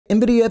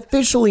Nvidia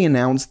officially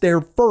announced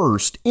their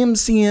first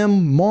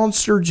MCM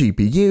monster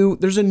GPU.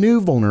 There's a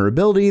new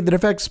vulnerability that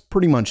affects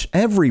pretty much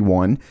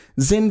everyone.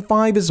 Zen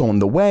 5 is on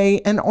the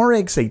way, and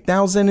RX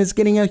 8000 is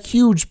getting a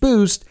huge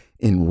boost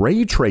in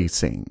ray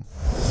tracing.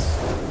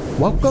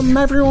 Welcome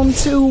everyone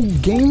to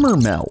Gamer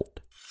Melt.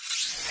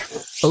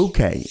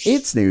 Okay,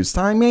 it's news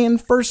time, and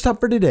first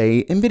up for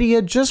today,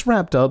 Nvidia just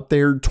wrapped up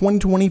their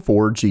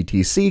 2024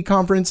 GTC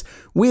conference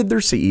with their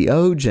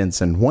CEO,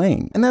 Jensen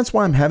Huang. And that's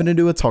why I'm having to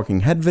do a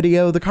talking head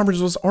video. The conference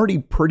was already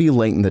pretty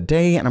late in the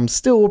day, and I'm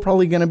still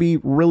probably going to be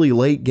really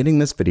late getting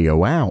this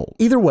video out.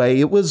 Either way,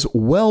 it was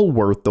well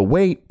worth the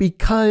wait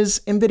because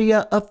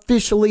Nvidia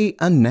officially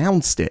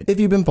announced it. If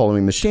you've been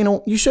following this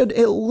channel, you should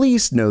at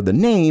least know the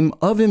name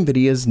of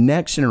Nvidia's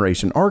next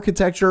generation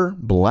architecture,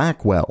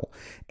 Blackwell.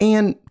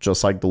 And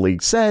just like the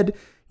leak said,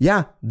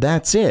 yeah,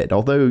 that's it.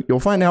 Although you'll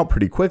find out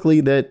pretty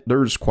quickly that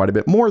there's quite a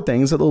bit more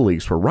things that the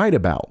leaks were right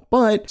about.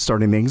 But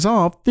starting things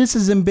off, this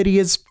is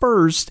Nvidia's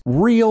first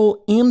real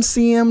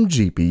MCM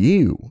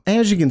GPU.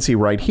 As you can see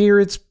right here,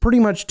 it's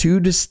pretty much two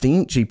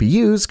distinct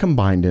GPUs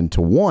combined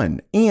into one.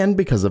 And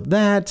because of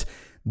that,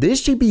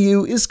 this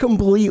GPU is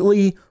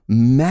completely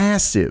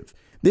massive.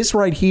 This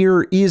right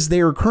here is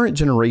their current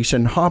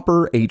generation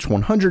Hopper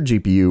H100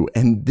 GPU,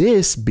 and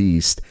this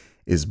beast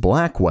is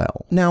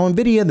Blackwell. Now,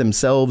 Nvidia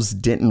themselves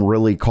didn't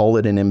really call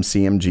it an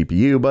MCM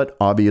GPU, but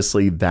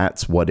obviously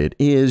that's what it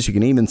is. You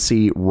can even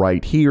see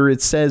right here,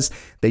 it says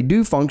they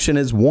do function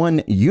as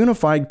one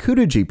unified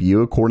CUDA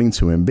GPU according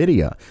to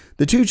Nvidia.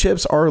 The two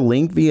chips are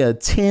linked via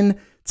 10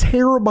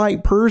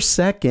 terabyte per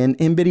second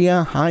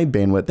Nvidia high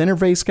bandwidth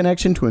interface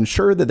connection to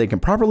ensure that they can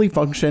properly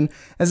function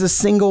as a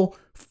single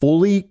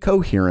fully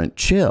coherent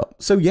chip.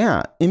 So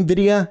yeah,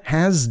 Nvidia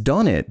has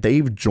done it.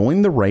 They've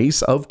joined the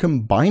race of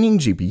combining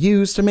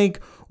GPUs to make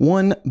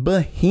one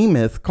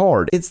behemoth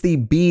card. It's the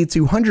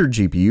B200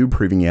 GPU,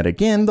 proving yet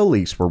again the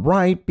leaks were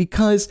right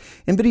because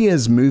Nvidia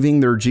is moving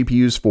their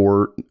GPUs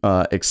for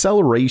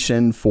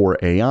acceleration for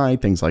AI,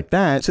 things like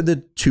that, to the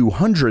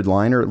 200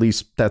 line, or at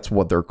least that's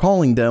what they're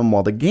calling them,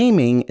 while the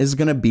gaming is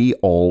going to be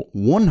all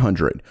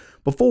 100.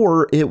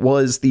 Before, it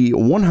was the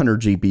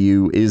 100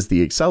 GPU is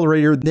the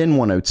accelerator, then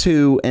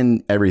 102,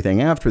 and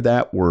everything after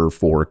that were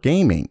for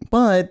gaming.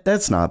 But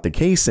that's not the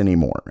case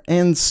anymore.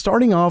 And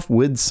starting off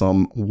with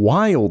some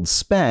wild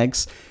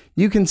specs,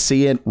 you can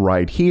see it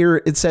right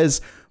here. It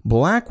says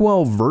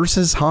Blackwell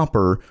versus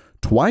Hopper,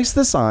 twice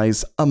the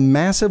size, a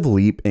massive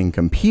leap in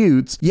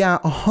computes. Yeah,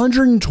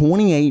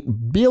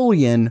 128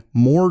 billion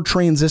more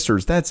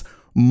transistors. That's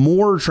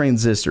more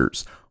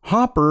transistors.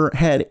 Hopper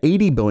had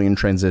 80 billion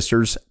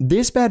transistors.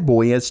 This bad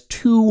boy has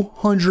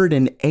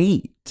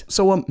 208.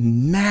 So a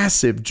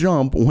massive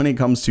jump when it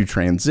comes to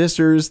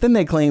transistors. Then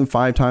they claim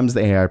 5 times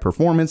the AI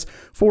performance,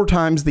 4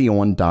 times the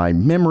on-die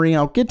memory.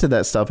 I'll get to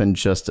that stuff in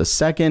just a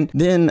second.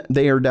 Then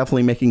they are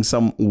definitely making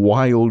some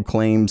wild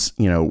claims.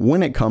 You know,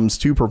 when it comes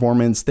to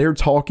performance, they're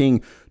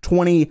talking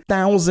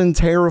 20,000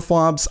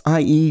 teraflops,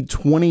 i.e.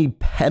 20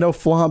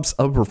 petaflops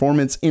of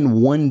performance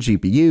in one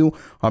GPU.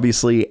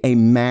 Obviously a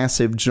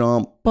massive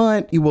jump,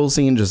 but you will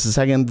see in just a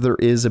second there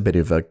is a bit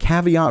of a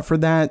caveat for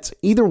that.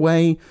 Either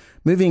way,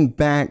 moving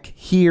back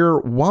here,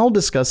 while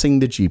discussing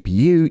the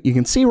GPU, you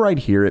can see right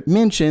here it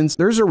mentions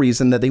there's a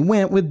reason that they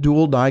went with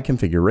dual die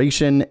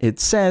configuration. It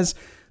says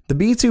the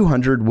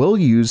B200 will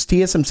use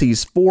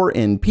TSMC's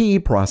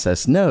 4NP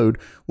process node,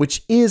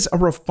 which is a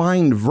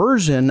refined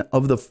version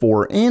of the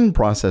 4N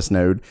process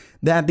node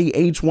that the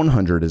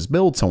H100 is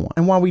built on.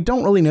 And while we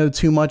don't really know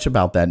too much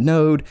about that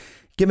node,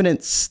 given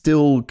it's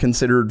still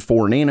considered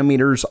 4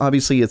 nanometers,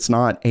 obviously it's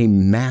not a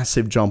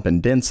massive jump in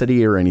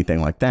density or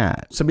anything like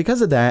that. So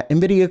because of that,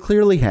 Nvidia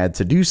clearly had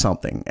to do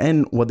something.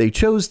 And what they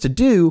chose to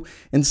do,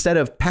 instead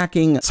of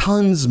packing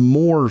tons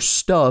more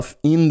stuff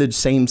in the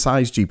same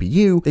size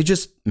GPU, they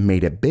just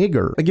made it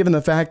bigger. Given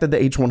the fact that the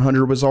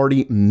H100 was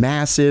already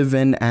massive,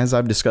 and as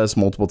I've discussed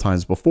multiple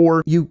times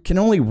before, you can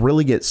only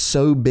really get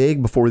so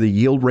big before the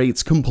yield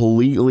rates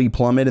completely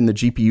plummet and the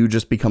GPU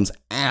just becomes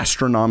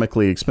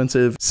astronomically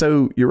expensive.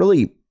 So you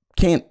really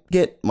can't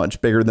get much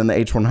bigger than the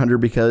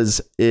H100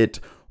 because it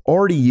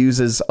already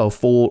uses a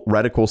full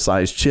reticle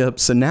size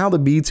chip. So now the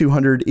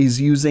B200 is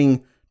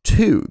using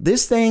 2.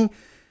 This thing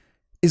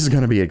is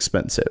going to be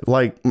expensive.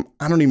 Like,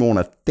 I don't even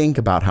want to think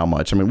about how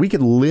much. I mean, we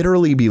could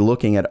literally be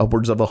looking at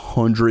upwards of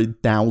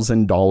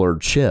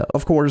 $100,000 chip.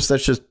 Of course,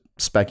 that's just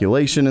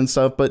speculation and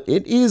stuff, but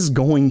it is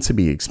going to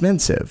be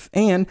expensive.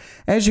 And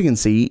as you can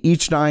see,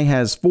 each die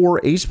has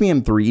 4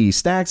 HBM3E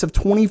stacks of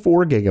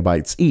 24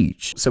 gigabytes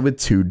each. So with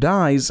 2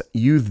 dies,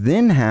 you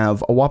then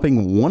have a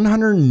whopping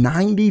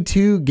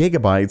 192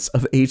 gigabytes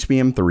of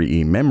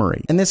HBM3E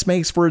memory. And this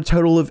makes for a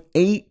total of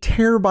 8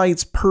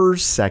 terabytes per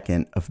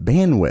second of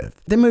bandwidth.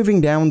 Then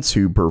moving down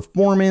to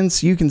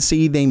performance, you can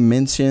see they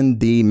mentioned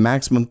the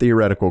maximum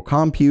theoretical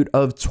compute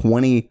of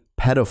 20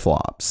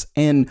 petaflops.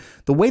 And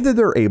the way that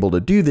they're able to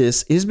do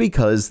this is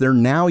because they're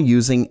now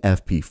using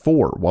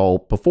FP4, while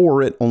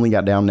before it only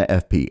got down to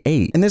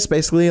FP8. And this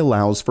basically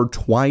allows for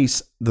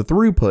twice the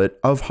throughput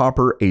of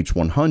Hopper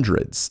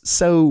H100s.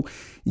 So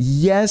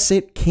yes,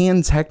 it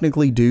can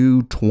technically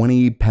do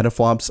 20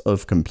 petaflops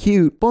of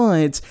compute,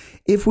 but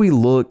if we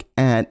look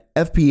at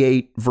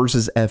FP8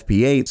 versus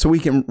FP8, so we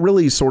can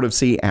really sort of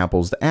see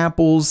apples to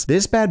apples,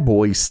 this bad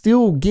boy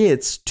still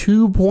gets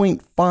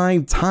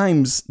 2.5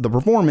 times the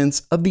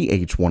performance of the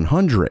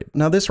H100.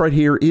 Now this right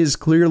here is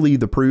clearly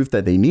the proof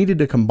that they needed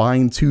to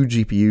combine two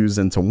GPUs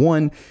into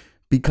one,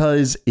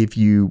 because if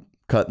you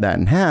cut that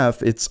in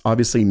half, it's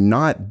obviously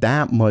not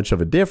that much of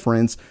a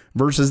difference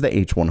versus the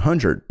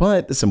H100.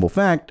 But the simple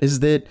fact is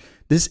that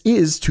this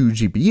is two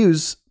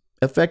GPUs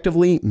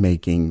effectively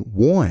making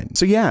one.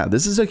 So yeah,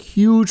 this is a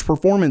huge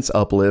performance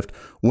uplift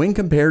when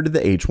compared to the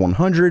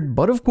H100.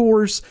 But of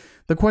course,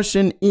 the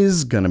question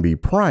is going to be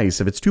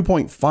price. If it's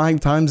 2.5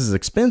 times as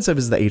expensive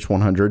as the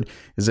H100,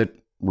 is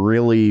it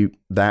really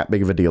that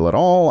big of a deal at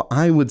all?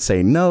 I would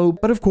say no,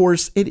 but of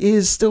course it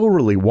is still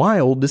really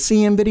wild to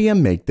see Nvidia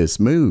make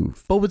this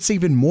move. But what's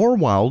even more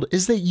wild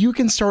is that you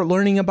can start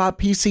learning about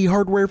PC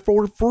hardware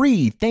for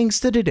free thanks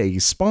to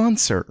today's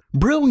sponsor,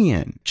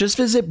 Brilliant. Just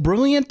visit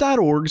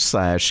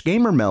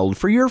brilliant.org/gamermeld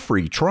for your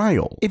free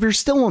trial. If you're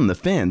still on the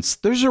fence,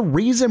 there's a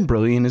reason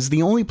Brilliant is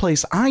the only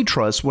place I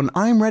trust when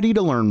I'm ready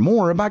to learn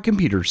more about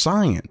computer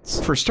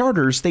science. For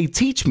starters, they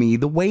teach me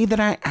the way that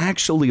I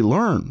actually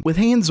learn, with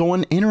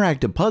hands-on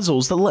interactive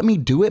puzzles that let me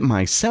do it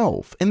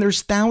myself, and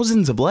there's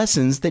thousands of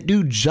lessons that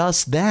do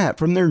just that,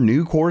 from their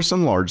new course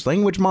on large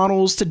language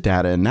models to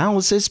data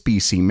analysis,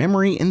 PC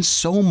memory, and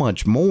so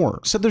much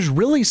more. So there's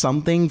really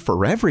something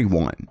for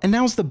everyone. And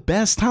now's the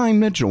best time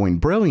to join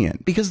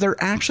Brilliant, because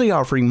they're actually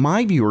offering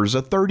my viewers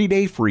a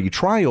 30-day free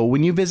trial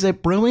when you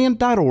visit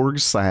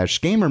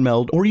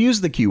brilliant.org/gamermeld or use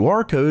the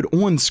QR code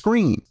on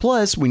screen.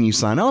 Plus, when you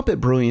sign up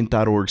at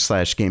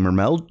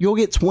brilliant.org/gamermeld, you'll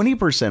get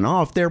 20%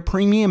 off their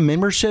premium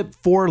membership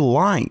for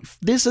life.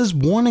 This is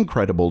one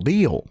incredible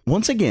deal.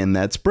 Once again,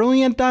 that's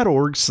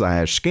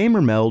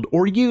brilliant.org/gamermeld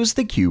or use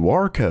the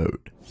QR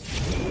code.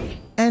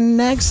 And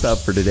next up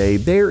for today,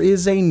 there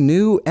is a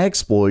new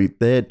exploit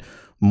that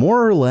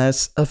more or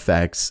less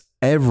affects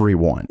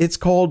everyone. It's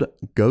called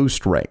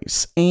Ghost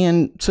Race.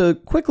 And to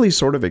quickly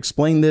sort of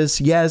explain this,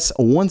 yes,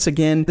 once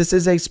again, this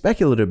is a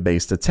speculative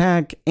based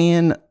attack,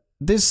 and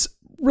this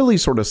really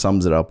sort of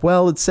sums it up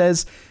well. It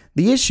says,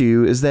 the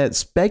issue is that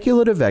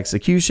speculative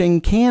execution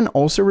can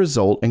also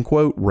result in,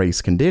 quote, race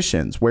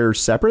conditions, where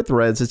separate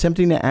threads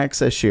attempting to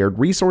access shared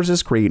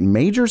resources create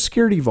major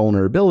security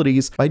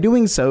vulnerabilities by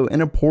doing so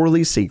in a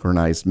poorly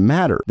synchronized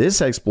manner.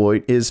 This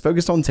exploit is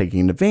focused on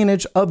taking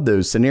advantage of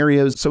those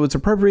scenarios, so it's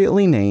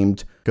appropriately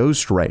named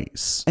Ghost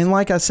Race. And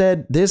like I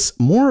said, this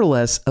more or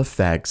less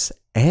affects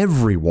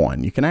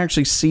everyone. You can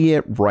actually see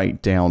it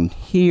right down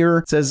here.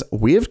 It says,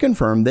 we have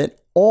confirmed that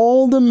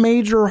all the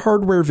major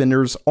hardware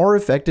vendors are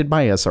affected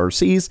by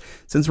SRCs,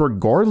 since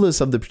regardless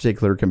of the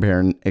particular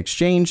compare and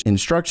exchange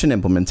instruction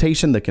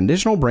implementation, the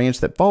conditional branch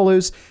that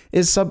follows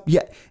is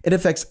it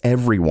affects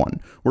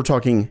everyone. We're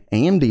talking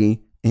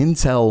AMD,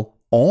 Intel,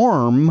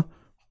 ARM,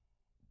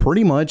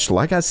 pretty much,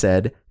 like I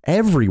said,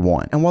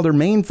 everyone. And while their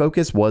main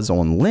focus was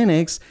on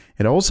Linux,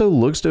 it also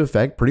looks to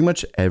affect pretty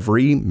much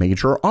every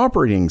major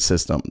operating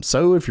system.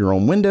 So if you're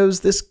on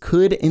Windows, this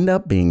could end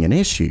up being an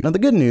issue. Now, the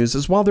good news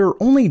is while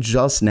they're only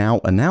just now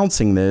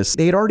announcing this,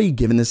 they had already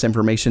given this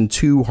information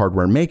to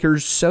hardware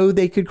makers so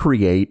they could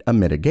create a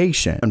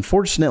mitigation.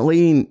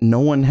 Unfortunately, no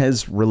one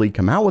has really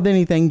come out with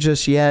anything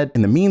just yet.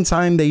 In the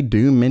meantime, they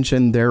do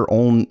mention their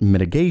own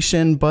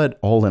mitigation, but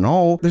all in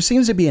all, there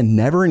seems to be a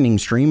never-ending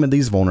stream of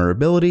these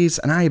vulnerabilities,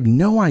 and I have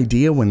no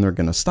idea when they're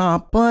going to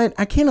stop, but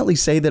I can at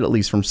least say that at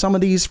least from some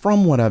of these,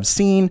 from what I've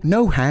seen,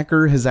 no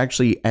hacker has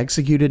actually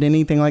executed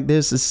anything like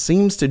this. This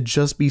seems to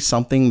just be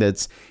something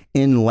that's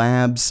in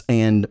labs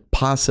and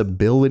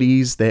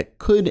possibilities that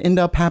could end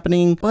up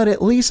happening, but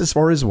at least as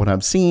far as what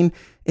I've seen,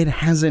 it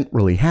hasn't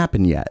really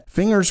happened yet.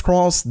 Fingers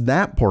crossed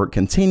that part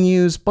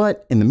continues,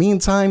 but in the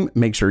meantime,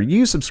 make sure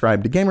you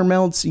subscribe to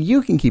GamerMeld so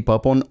you can keep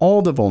up on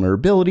all the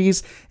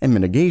vulnerabilities and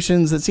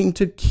mitigations that seem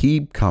to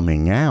keep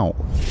coming out.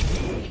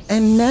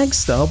 And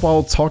next up,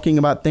 while talking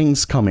about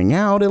things coming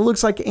out, it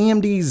looks like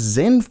AMD's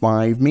Zen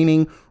 5,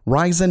 meaning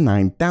Ryzen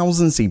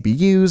 9000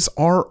 CPUs,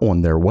 are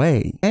on their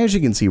way. As you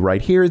can see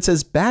right here, it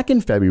says back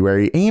in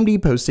February,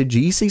 AMD posted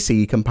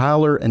GCC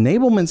compiler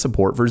enablement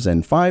support for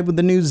Zen 5 with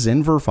the new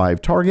Zen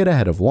 5 target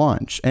ahead of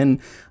launch. And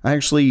I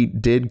actually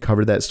did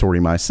cover that story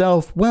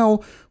myself.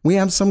 Well, we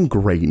have some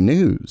great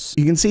news.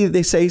 You can see that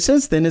they say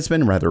since then it's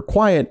been rather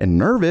quiet and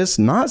nervous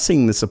not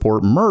seeing the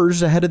support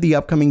merged ahead of the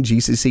upcoming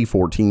GCC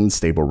 14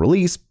 stable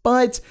release,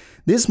 but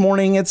this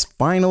morning it's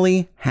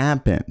finally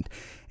happened.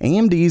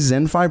 AMD's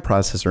Zen 5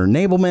 processor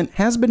enablement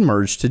has been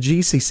merged to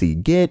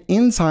GCC Git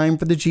in time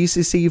for the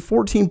GCC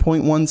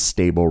 14.1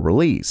 stable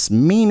release,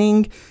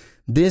 meaning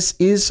this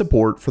is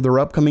support for their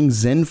upcoming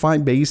Zen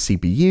 5 based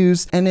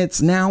CPUs, and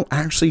it's now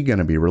actually going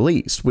to be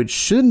released, which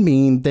should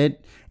mean that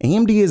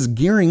AMD is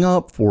gearing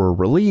up for a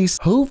release,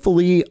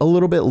 hopefully a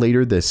little bit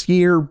later this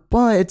year,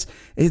 but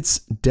it's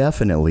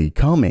definitely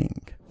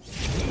coming.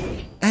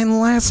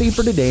 And lastly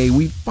for today,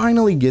 we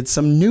finally get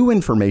some new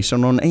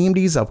information on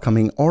AMD's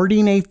upcoming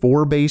RDNA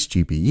 4 based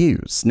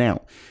GPUs.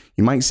 Now,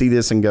 you might see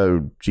this and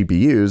go,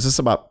 GPUs, this is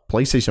about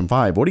PlayStation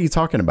 5. What are you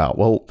talking about?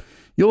 Well,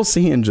 you'll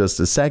see in just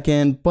a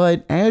second,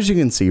 but as you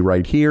can see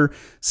right here,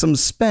 some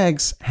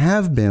specs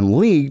have been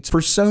leaked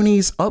for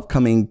Sony's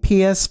upcoming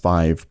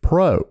PS5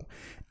 Pro.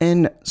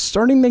 And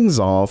starting things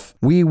off,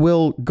 we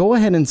will go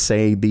ahead and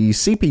say the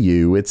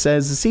CPU. It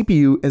says the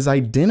CPU is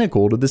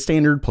identical to the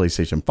standard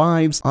PlayStation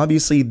 5s.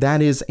 Obviously,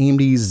 that is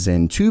AMD's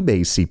Zen 2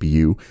 based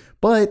CPU,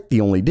 but the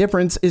only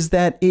difference is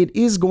that it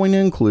is going to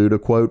include a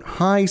quote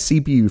high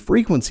CPU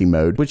frequency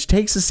mode, which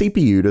takes the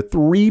CPU to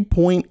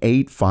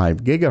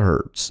 3.85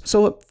 gigahertz.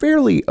 So a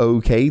fairly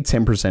okay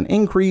 10%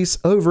 increase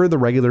over the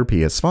regular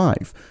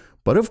PS5.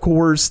 But of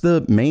course,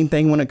 the main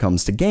thing when it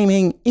comes to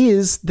gaming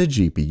is the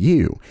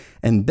GPU,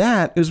 and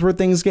that is where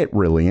things get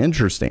really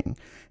interesting.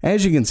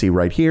 As you can see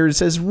right here, it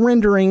says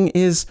rendering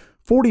is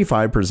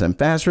 45%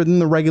 faster than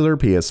the regular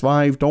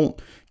PS5. Don't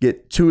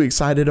get too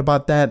excited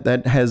about that.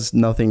 That has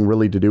nothing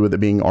really to do with it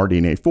being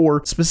RDNA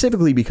 4,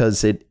 specifically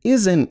because it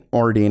isn't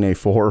RDNA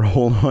 4.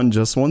 Hold on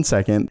just one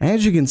second.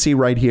 As you can see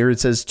right here, it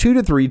says 2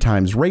 to 3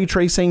 times ray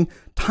tracing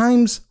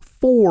times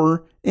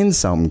 4 in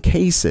some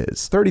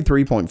cases,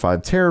 33.5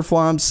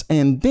 teraflops,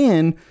 and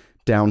then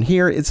down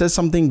here it says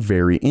something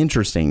very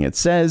interesting. It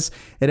says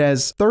it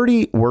has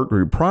 30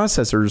 workgroup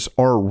processors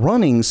are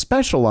running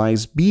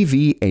specialized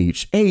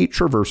BVH8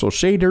 traversal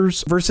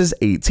shaders versus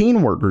 18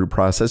 workgroup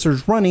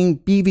processors running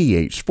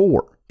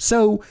BVH4.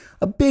 So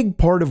a big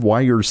part of why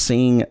you're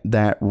seeing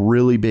that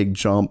really big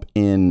jump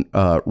in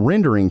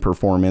rendering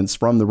performance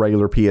from the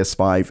regular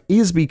PS5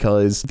 is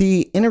because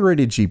the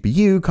integrated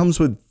GPU comes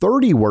with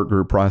 30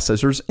 workgroup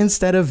processors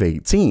instead of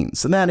 18.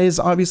 So that is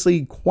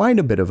obviously quite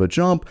a bit of a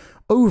jump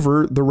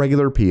over the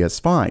regular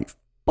PS5.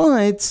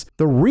 But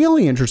the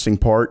really interesting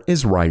part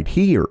is right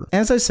here.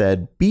 As I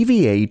said,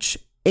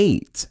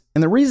 BVH8.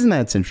 And the reason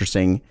that's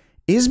interesting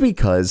is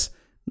because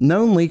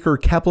known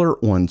leaker Kepler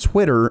on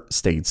Twitter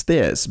states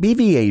this.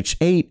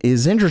 BVH8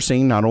 is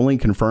interesting, not only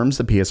confirms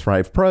the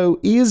PS5 Pro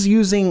is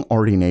using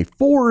RDNA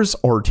 4's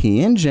RT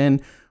engine,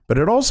 but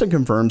it also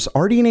confirms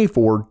RDNA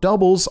 4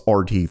 doubles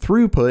RT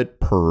throughput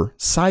per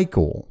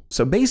cycle.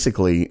 So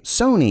basically,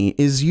 Sony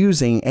is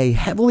using a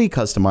heavily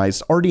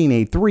customized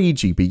RDNA 3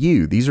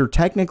 GPU. These are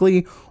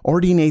technically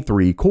RDNA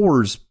 3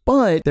 cores,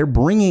 but they're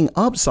bringing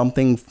up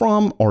something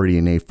from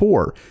RDNA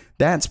 4.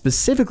 That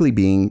specifically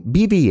being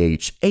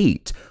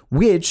BVH8,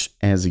 which,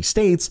 as he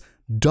states,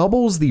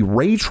 doubles the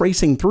ray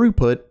tracing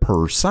throughput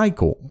per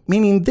cycle.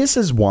 Meaning this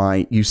is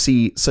why you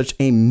see such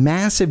a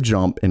massive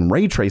jump in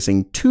ray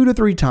tracing 2 to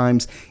 3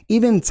 times,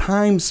 even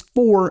times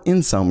 4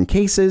 in some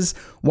cases.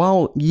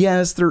 While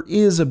yes, there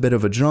is a bit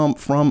of a jump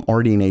from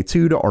RDNA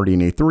 2 to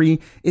RDNA 3,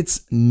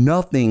 it's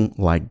nothing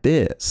like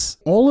this.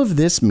 All of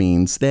this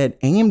means that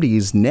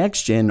AMD's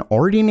next-gen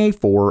RDNA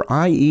 4,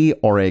 i.e.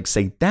 RX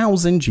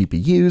 8000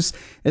 GPUs,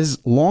 as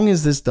long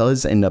as this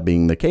does end up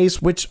being the case,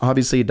 which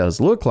obviously it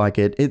does look like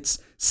it, it's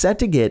set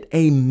to get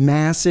a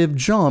massive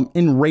jump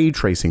in ray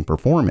tracing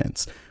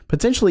performance,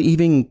 potentially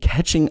even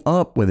catching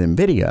up with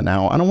Nvidia.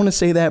 Now, I don't want to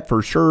say that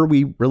for sure.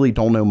 We really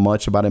don't know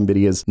much about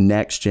Nvidia's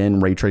next-gen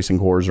ray tracing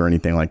cores or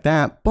anything like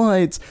that,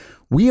 but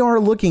we are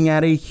looking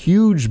at a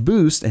huge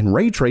boost in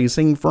ray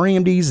tracing for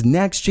AMD's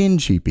next-gen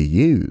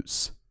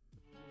GPUs.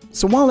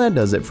 So while that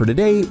does it for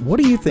today,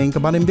 what do you think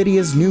about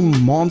Nvidia's new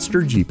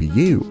monster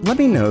GPU? Let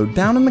me know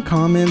down in the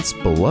comments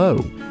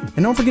below.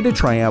 And don't forget to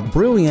try out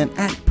Brilliant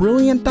at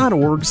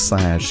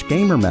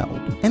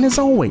brilliant.org/gamermeld. And as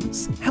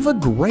always, have a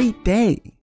great day.